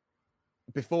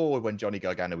before, when Johnny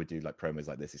Gargano would do like promos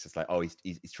like this, it's just like,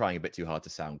 he's trying a bit too hard to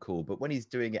sound cool. But when he's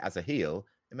doing it as a heel,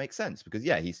 it makes sense, because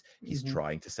he's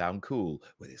trying to sound cool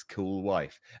with his cool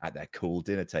wife at their cool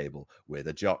dinner table with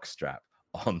a jock strap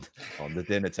on the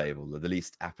dinner table, the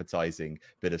least appetizing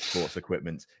bit of sports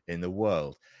equipment in the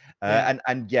world.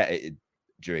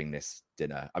 During this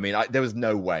dinner, I mean, there was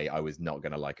no way I was not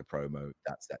going to like a promo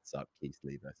that sets up Keith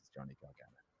Lee versus Johnny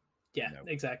Gargano. Yeah,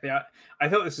 exactly. I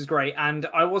thought this was great, and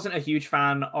I wasn't a huge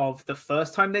fan of the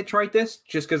first time they tried this,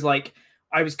 just because like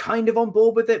I was kind of on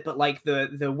board with it, but like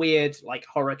the weird like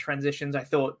horror transitions I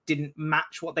thought didn't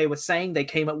match what they were saying. They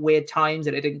came at weird times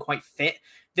and it didn't quite fit.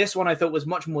 This one I thought was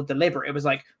much more deliberate. It was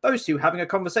like those two having a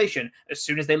conversation. As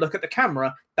soon as they look at the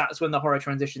camera, that's when the horror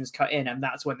transitions cut in, and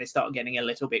that's when they start getting a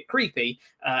little bit creepy.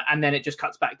 And then it just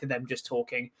cuts back to them just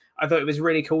talking. I thought it was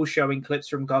really cool showing clips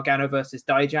from Gargano versus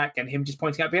Dijak and him just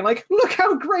pointing out, being like, look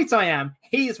how great I am.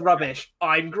 He's rubbish.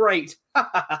 I'm great. I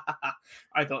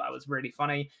thought that was really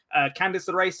funny. Candice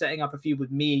LeRae setting up a feud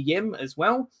with Mia Yim as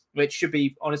well, which should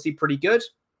be honestly pretty good.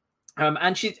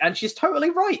 And she's totally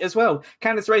right as well.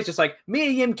 Candice LeRae's just like, Mia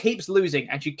Yim keeps losing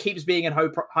and she keeps being in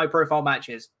high profile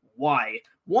matches. why?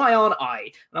 Why aren't I?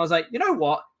 And I was like, you know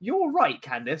what? You're right,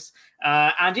 Candice.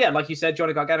 And yeah, like you said,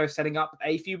 Johnny Gargano setting up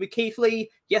a feud with Keith Lee.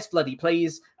 Yes, bloody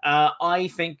please. I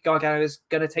think Gargano is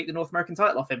going to take the North American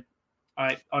title off him.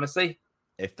 Honestly.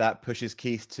 If that pushes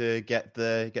Keith to get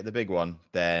the big one,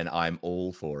 then I'm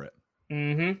all for it.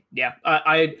 Mm-hmm. Yeah,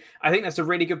 I think that's a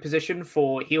really good position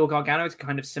for heel Gargano to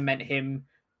kind of cement him.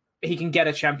 He can get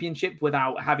a championship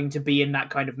without having to be in that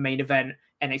kind of main event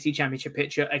NXT championship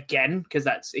picture again, because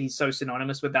he's so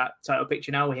synonymous with that title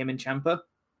picture now with him and Ciampa.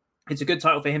 It's a good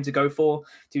title for him to go for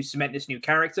to cement this new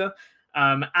character.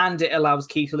 And it allows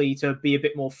Keith Lee to be a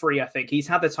bit more free, I think. He's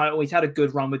had the title. He's had a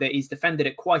good run with it. He's defended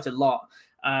it quite a lot.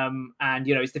 And,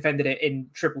 he's defended it in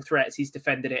triple threats. He's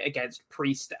defended it against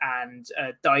Priest and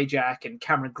Dijak and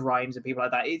Cameron Grimes and people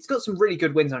like that. It's got some really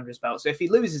good wins under his belt. So if he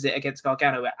loses it against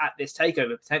Gargano at this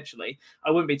takeover, potentially, I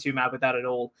wouldn't be too mad with that at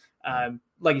all.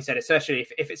 Like you said, especially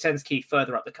if it sends Keith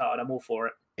further up the card, I'm all for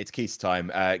it. It's Keith's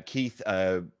time. Keith,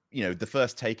 the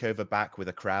first takeover back with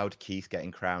a crowd, Keith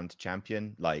getting crowned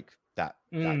champion, like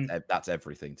that's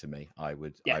everything to me. I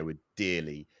would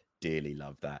dearly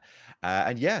love that.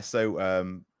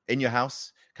 So In Your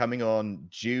House coming on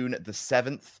June the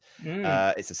 7th.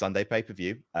 It's a Sunday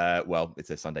pay-per-view. It's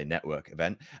a Sunday network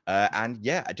event.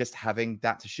 Just having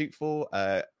that to shoot for.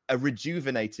 A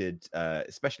rejuvenated,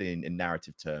 especially in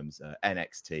narrative terms,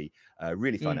 NXT.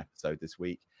 Really fun episode this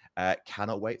week.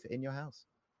 Cannot wait for In Your House.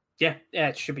 Yeah,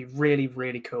 it should be really,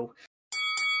 really cool.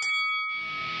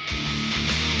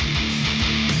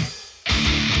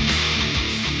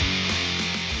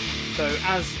 So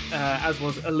as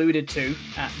was alluded to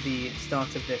at the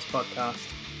start of this podcast,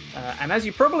 and as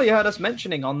you probably heard us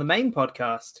mentioning on the main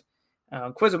podcast,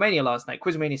 Quizlemania last night,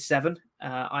 Quizlemania 7,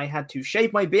 I had to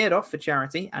shave my beard off for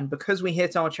charity, and because we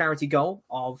hit our charity goal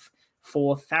of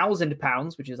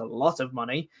 £4,000, which is a lot of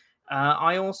money,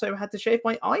 I also had to shave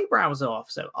my eyebrows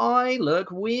off, so I look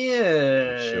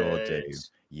weird. You sure do.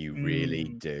 You really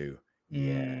do.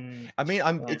 Yeah. I mean,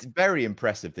 it's very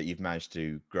impressive that you've managed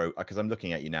to grow, because I'm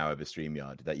looking at you now over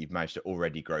StreamYard, that you've managed to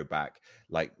already grow back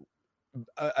like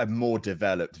a more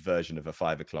developed version of a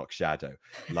 5 o'clock shadow.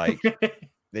 Like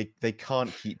they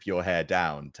can't keep your hair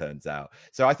down, turns out.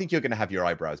 So I think you're going to have your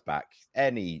eyebrows back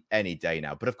any day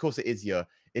now. But of course, it is your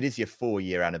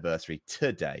 4-year anniversary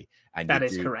today, and that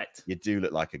is correct. You do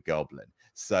look like a goblin.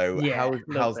 So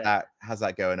how's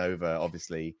that going over?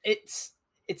 Obviously,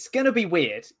 it's going to be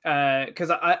weird because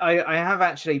I have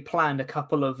actually planned a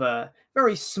couple of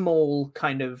very small,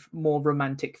 kind of more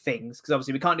romantic things, because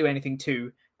obviously we can't do anything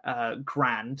too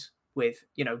grand with,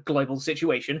 global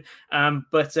situation.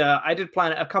 But I did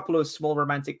plan a couple of small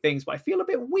romantic things, but I feel a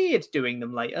bit weird doing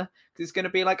them later, because it's going to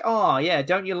be like, oh, yeah,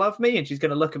 don't you love me? And she's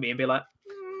going to look at me and be like,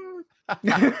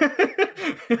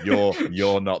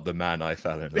 You're not the man I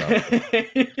fell in love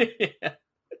with. Yeah.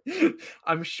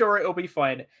 I'm sure it'll be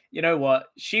fine. You know what?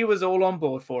 She was all on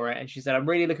board for it, and she said, I'm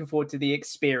really looking forward to the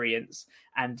experience.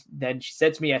 And then she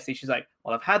said to me yesterday, she's like,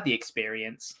 well, I've had the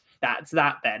experience. That's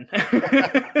that then.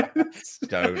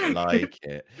 Don't like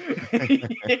it.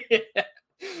 Yeah.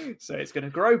 So it's going to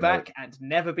grow back and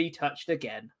never be touched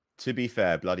again. To be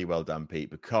fair, bloody well done,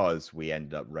 Pete, because we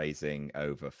ended up raising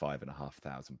over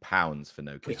 £5,500 for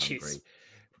No Kid Which Hungry. Is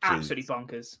absolutely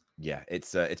bonkers. Yeah,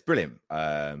 it's brilliant.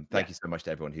 Thank you so much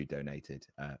to everyone who donated.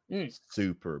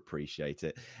 Super appreciate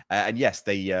it. And yes,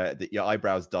 your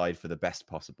eyebrows died for the best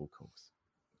possible cause.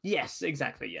 Yes,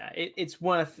 exactly. Yeah, it's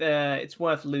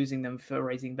worth losing them for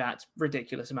raising that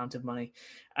ridiculous amount of money.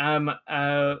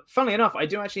 Funnily enough, I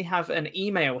do actually have an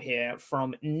email here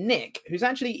from Nick, who's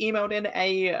actually emailed in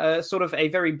a sort of a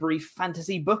very brief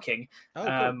fantasy booking. Oh,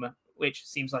 cool. Which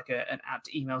seems like an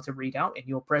apt email to read out in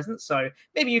your presence. So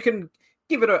maybe you can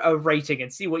give it a rating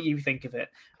and see what you think of it.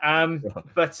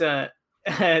 But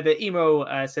the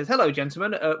email says, hello,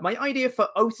 gentlemen. My idea for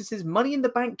Otis's Money in the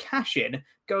Bank cash-in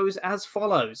goes as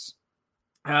follows.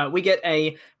 We get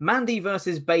a Mandy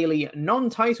versus Bayley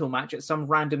non-title match at some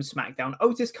random SmackDown.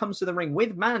 Otis comes to the ring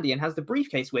with Mandy and has the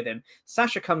briefcase with him.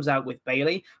 Sasha comes out with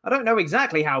Bayley. I don't know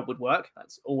exactly how it would work.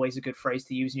 That's always a good phrase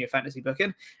to use in your fantasy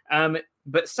booking.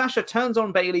 But Sasha turns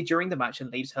on Bayley during the match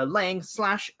and leaves her laying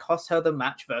 / costs her the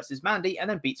match versus Mandy and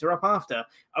then beats her up after.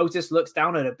 Otis looks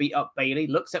down at a beat up Bayley,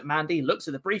 looks at Mandy, looks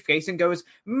at the briefcase and goes,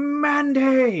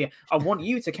 Mandy, I want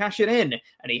you to cash it in.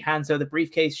 And he hands her the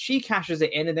briefcase. She cashes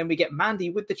it in, and then we get Mandy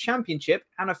with the championship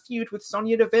and a feud with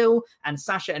Sonya Deville and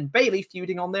Sasha and Bayley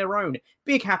feuding on their own.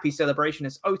 Big happy celebration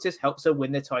as Otis helps her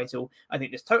win the title. I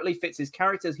think this totally fits his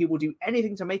character, as he will do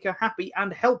anything to make her happy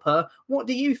and help her. What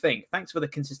do you think? Thanks for the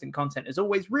consistent content as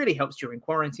always. Really helps during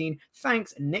quarantine.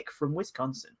 Thanks, Nick from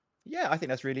Wisconsin. Yeah, I think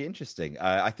that's really interesting.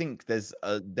 I think there's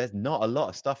not a lot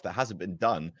of stuff that hasn't been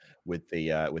done with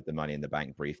the Money in the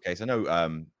Bank briefcase. I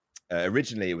know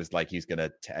originally it was like he's going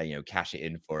to cash it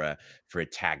in for a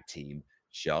tag team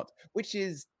shot, which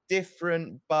is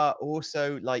different, but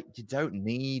also like you don't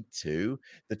need to.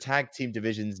 The tag team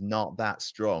division's not that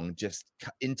strong. Just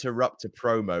interrupt a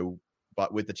promo,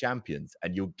 but with the champions,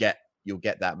 and you'll get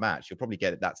that match. You'll probably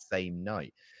get it that same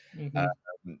night.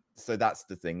 Mm-hmm. So that's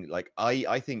the thing. Like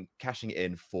I think cashing it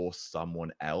in for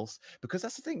someone else, because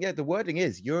that's the thing. Yeah, the wording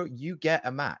is you get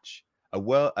a match, a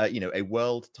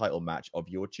world title match of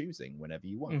your choosing whenever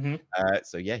you want. Mm-hmm.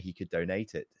 So yeah, he could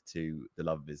donate it to the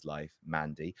love of his life,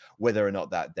 Mandy. Whether or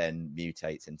not that then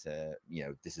mutates into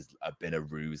this has been a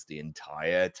ruse the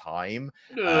entire time.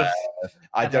 I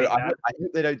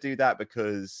hope they don't do that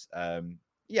because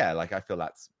like I feel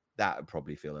that would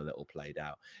probably feel a little played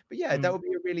out. But yeah, that would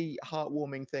be a really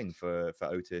heartwarming thing for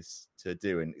Otis to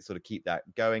do and sort of keep that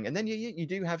going. And then you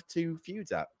do have two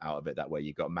feuds out of it that way.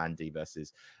 You've got Mandy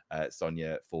versus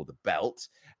Sonya for the belt.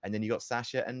 And then you got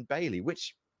Sasha and Bayley,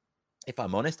 which, if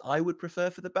I'm honest, I would prefer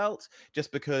for the belt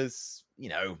just because,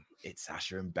 it's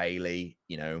Sasha and Bayley,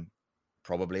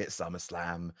 probably at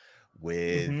SummerSlam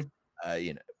with,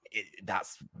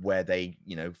 that's where they,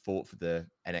 fought for the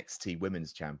NXT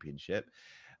Women's Championship.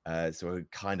 So I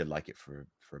would kind of like it for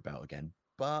a belt again.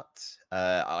 But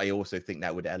I also think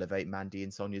that would elevate Mandy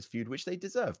and Sonya's feud, which they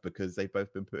deserve because they've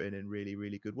both been putting in really,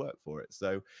 really good work for it.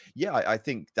 So yeah, I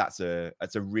think that's a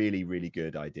really, really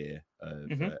good idea of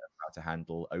how to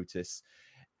handle Otis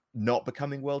not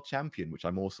becoming world champion, which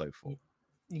I'm also for.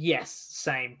 Yes,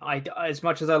 same. As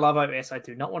much as I love Otis, I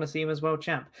do not want to see him as world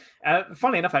champ.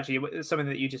 Funnily enough, actually, something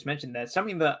that you just mentioned there,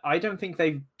 something that I don't think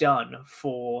they've done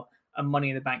for a Money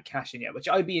in the Bank cash in yet, which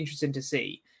I'd be interested to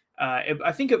see.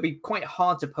 I think it'd be quite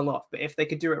hard to pull off, but if they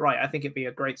could do it right, I think it'd be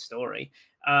a great story.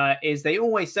 Is they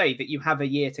always say that you have a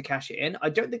year to cash it in. I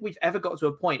don't think we've ever got to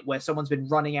a point where someone's been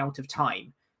running out of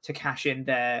time to cash in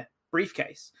their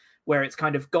briefcase, where it's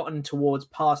kind of gotten towards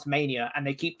past Mania and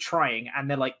they keep trying and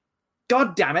they're like,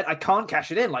 God damn it, I can't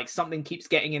cash it in. Like something keeps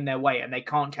getting in their way and they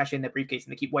can't cash in their briefcase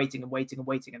and they keep waiting and waiting and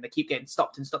waiting and they keep getting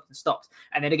stopped and stopped and stopped.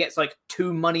 And then it gets like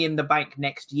 2 Money in the Bank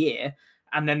next year.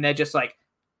 And then they're just like,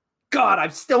 God,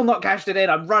 I've still not cashed it in.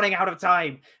 I'm running out of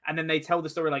time. And then they tell the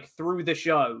story like through the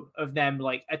show of them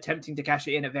like attempting to cash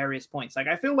it in at various points. Like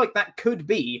I feel like that could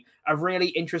be a really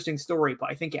interesting story, but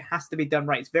I think it has to be done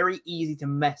right. It's very easy to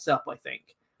mess up, I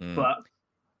think. But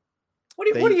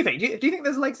what do you think? Do you think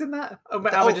there's legs in that? Or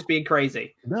am I just being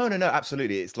crazy? No,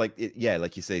 absolutely. It's like,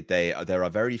 like you say, there are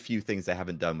very few things they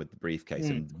haven't done with the briefcase,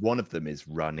 and one of them is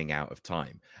running out of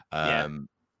time.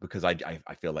 Because I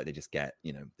feel like they just get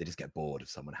bored of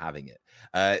someone having it.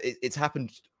 It's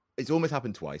happened. It's almost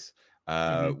happened twice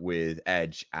with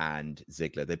Edge and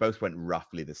Ziggler. They both went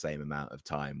roughly the same amount of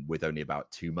time with only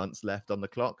about 2 months left on the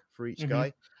clock for each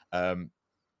guy.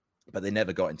 But they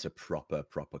never got into proper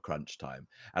crunch time.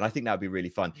 And I think that would be really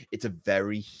fun. It's a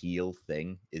very heel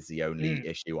thing is the only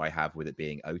issue I have with it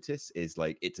being Otis is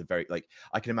like, it's a very, like,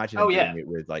 I can imagine doing it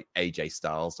with like AJ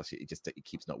Styles. It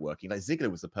keeps not working. Like Ziggler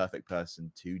was the perfect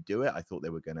person to do it. I thought they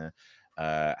were going to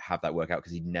have that work out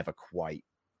because he'd never quite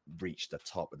reached the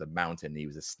top of the mountain. He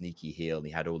was a sneaky heel and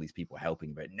he had all these people helping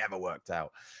him, but it never worked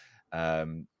out.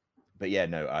 But yeah,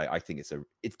 no, I think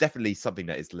it's definitely something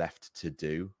that is left to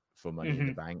do for Money in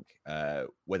the Bank.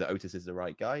 Whether Otis is the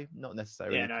right guy, not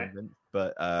necessarily convinced,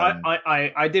 but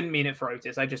I didn't mean it for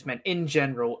Otis. I just meant in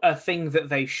general a thing that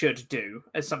they should do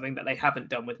as something that they haven't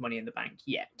done with Money in the Bank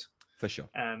yet. For sure.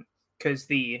 Because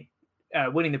the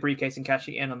winning the briefcase and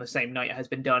cashing it in on the same night has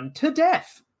been done to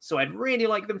death. So I'd really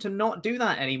like them to not do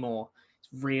that anymore.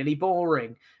 It's really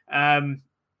boring.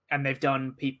 And they've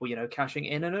done people, cashing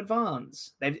in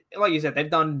advance. They've, like you said,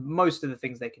 they've done most of the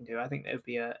things they can do. I think that would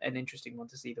be an interesting one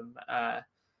to see them,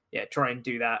 try and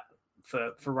do that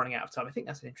for running out of time. I think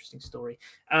that's an interesting story.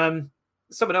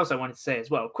 Something else I wanted to say as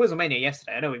well. Quizlemania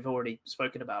yesterday. I know we've already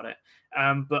spoken about it,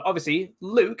 but obviously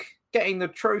Luke getting the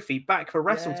trophy back for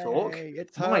Wrestle Talk.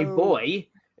 My boy.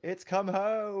 It's come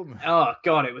home. Oh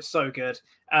God, it was so good.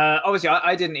 Obviously,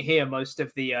 I didn't hear most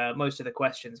of the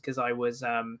questions because I was.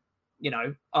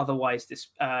 Otherwise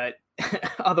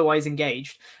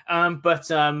engaged. But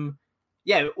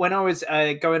when I was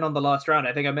going on the last round,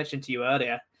 I think I mentioned to you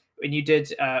earlier, when you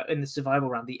did in the survival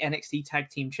round, the NXT Tag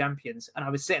Team Champions, and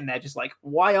I was sitting there just like,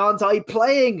 why aren't I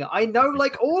playing? I know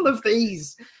like all of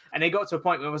these. And it got to a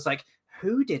point where I was like,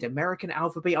 who did American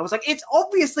Alpha B? I was like, it's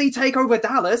obviously TakeOver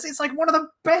Dallas. It's like one of the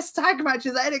best tag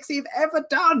matches that NXT have ever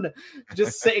done.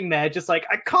 Just sitting there, just like,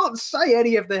 I can't say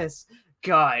any of this.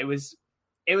 God,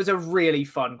 it It was a really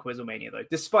fun Quizlemania, though,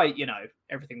 despite,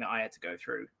 everything that I had to go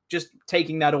through. Just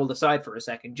taking that all aside for a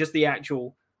second, just the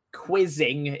actual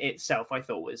quizzing itself, I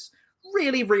thought was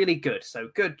really, really good. So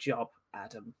good job,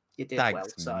 Adam. You did well,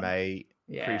 son. Mate.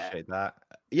 Yeah. Appreciate that.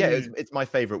 Yeah, it's my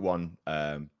favorite one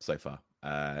so far.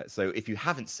 So if you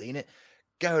haven't seen it,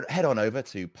 head on over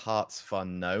to Parts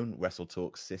Fun Known, Wrestle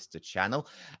Talk's sister channel,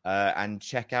 and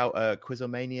check out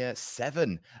Quizlemania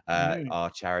 7, our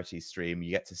charity stream. You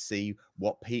get to see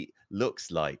what Pete looks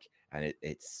like, and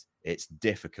it's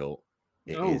difficult.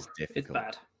 It is difficult.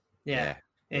 It's bad. Yeah,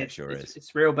 it sure is.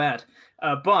 It's real bad.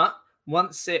 But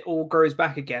once it all grows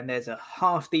back again, there's a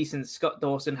half decent Scott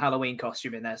Dawson Halloween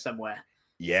costume in there somewhere.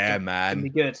 Yeah, man. It's gonna be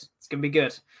good. It's gonna be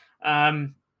good.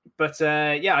 But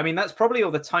yeah, I mean, that's probably all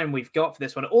the time we've got for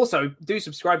this one. Also, do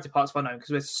subscribe to Parts Fun Known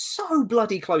because we're so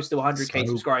bloody close to 100k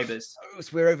subscribers.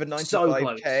 Close. We're over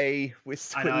 95k. We're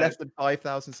less than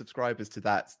 5,000 subscribers to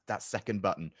that second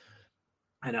button.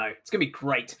 I know. It's going to be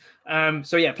great.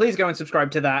 So yeah, please go and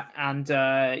subscribe to that. And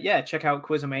yeah, check out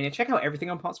Quizlemania. Check out everything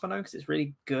on Parts Fun Known because it's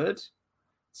really good.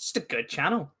 It's just a good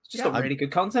channel. It's just got really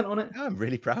good content on it. Yeah, I'm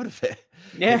really proud of it.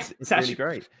 Yeah, it's really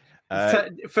great.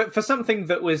 For something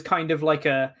that was kind of like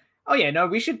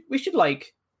we should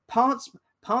like Parts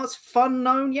Fun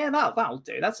Known. Yeah, that'll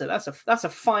do. That's a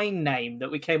fine name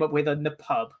that we came up with in the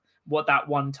pub. That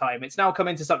one time. It's now come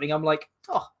into something I'm like,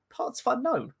 Parts Fun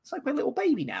Known. It's like my little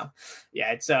baby now.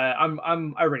 Yeah, it's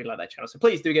I really like that channel. So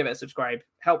please do give it a subscribe.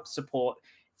 Help support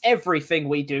everything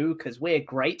we do because we're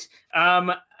great.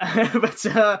 But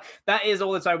that is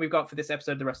all the time we've got for this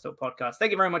episode of the Wrestle Talk Podcast.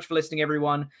 Thank you very much for listening,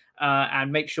 everyone.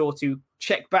 And make sure to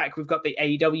check back. We've got the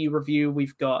AEW review.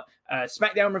 We've got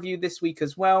SmackDown review this week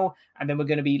as well. And then we're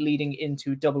going to be leading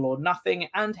into Double or Nothing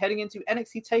and heading into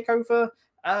NXT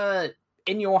TakeOver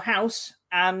in your house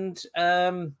and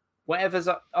whatever's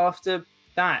up after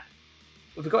that.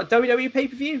 Have we got a WWE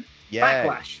pay-per-view? Yeah.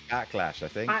 Backlash, I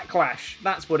think. Backlash.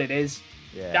 That's what it is.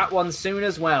 Yeah. That one soon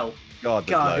as well. God,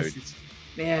 loads.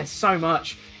 Yeah, so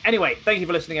much. Anyway, thank you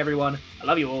for listening, everyone. I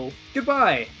love you all.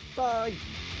 Goodbye. Bye.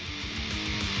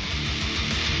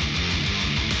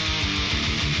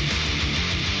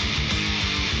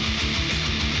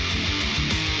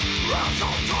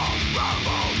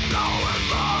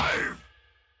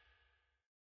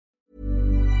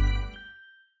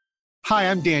 Hi,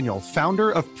 I'm Daniel,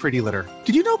 founder of Pretty Litter.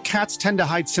 Did you know cats tend to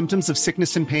hide symptoms of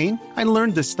sickness and pain? I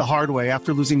learned this the hard way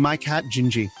after losing my cat,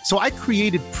 Gingy. So I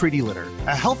created Pretty Litter,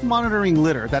 a health monitoring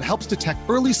litter that helps detect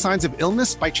early signs of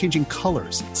illness by changing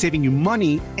colors, saving you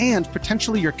money and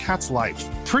potentially your cat's life.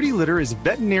 Pretty Litter is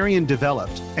veterinarian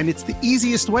developed, and it's the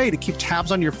easiest way to keep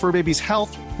tabs on your fur baby's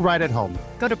health right at home.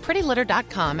 Go to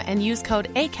prettylitter.com and use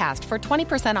code ACAST for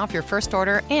 20% off your first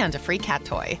order and a free cat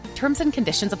toy. Terms and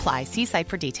conditions apply. See site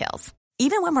for details.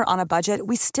 Even when we're on a budget,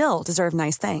 we still deserve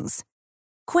nice things.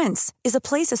 Quince is a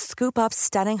place to scoop up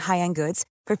stunning high-end goods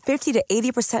for 50 to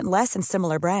 80% less than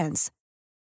similar brands.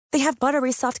 They have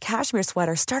buttery soft cashmere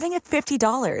sweaters starting at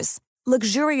 $50,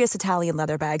 luxurious Italian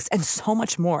leather bags, and so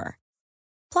much more.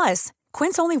 Plus,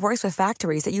 Quince only works with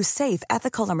factories that use safe,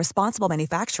 ethical, and responsible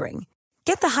manufacturing.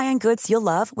 Get the high-end goods you'll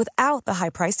love without the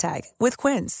high price tag with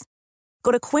Quince.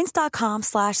 Go to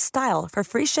quince.com/style for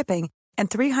free shipping and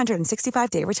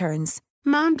 365-day returns.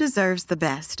 Mom deserves the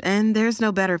best, and there's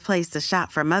no better place to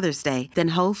shop for Mother's Day than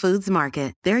Whole Foods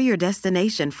Market. They're your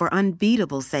destination for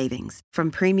unbeatable savings, from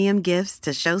premium gifts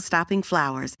to show-stopping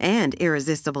flowers and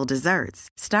irresistible desserts.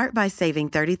 Start by saving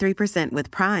 33% with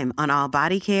Prime on all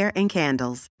body care and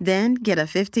candles. Then get a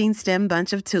 15-stem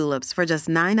bunch of tulips for just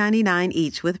 $9.99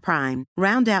 each with Prime.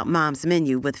 Round out Mom's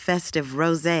menu with festive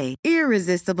rosé,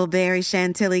 irresistible berry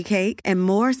chantilly cake, and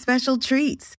more special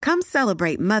treats. Come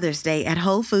celebrate Mother's Day at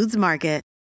Whole Foods Market.